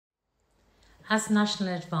As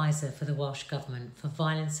National Advisor for the Welsh Government for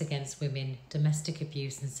Violence Against Women, Domestic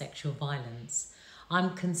Abuse and Sexual Violence,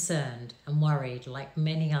 I'm concerned and worried, like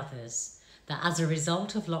many others, that as a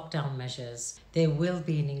result of lockdown measures, there will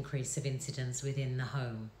be an increase of incidents within the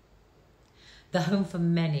home. The home for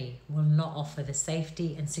many will not offer the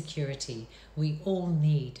safety and security we all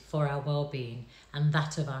need for our well-being and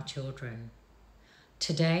that of our children.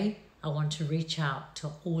 Today, I want to reach out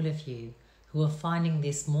to all of you who are finding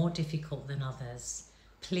this more difficult than others.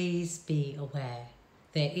 Please be aware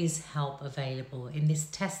there is help available in this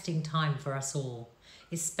testing time for us all,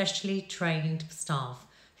 especially trained staff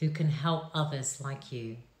who can help others like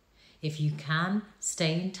you. If you can,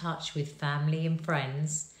 stay in touch with family and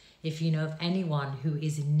friends. If you know of anyone who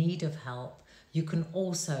is in need of help, you can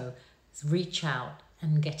also reach out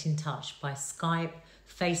and get in touch by Skype,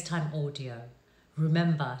 FaceTime audio.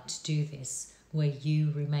 Remember to do this where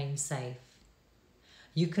you remain safe.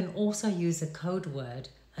 You can also use a code word,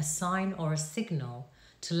 a sign or a signal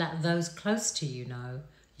to let those close to you know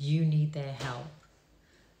you need their help.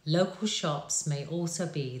 Local shops may also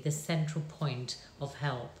be the central point of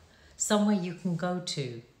help, somewhere you can go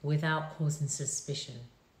to without causing suspicion.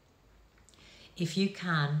 If you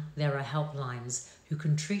can, there are helplines who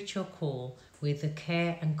can treat your call with the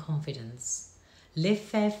care and confidence. Live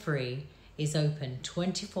Fear Free is open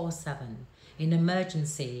 24/7. In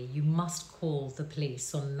emergency, you must call the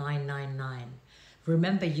police on 999.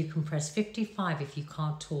 Remember, you can press 55 if you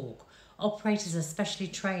can't talk. Operators are specially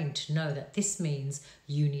trained to know that this means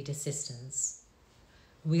you need assistance.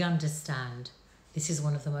 We understand this is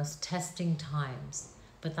one of the most testing times,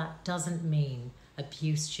 but that doesn't mean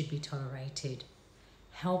abuse should be tolerated.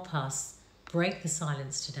 Help us break the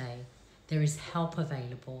silence today. There is help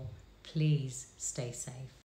available. Please stay safe.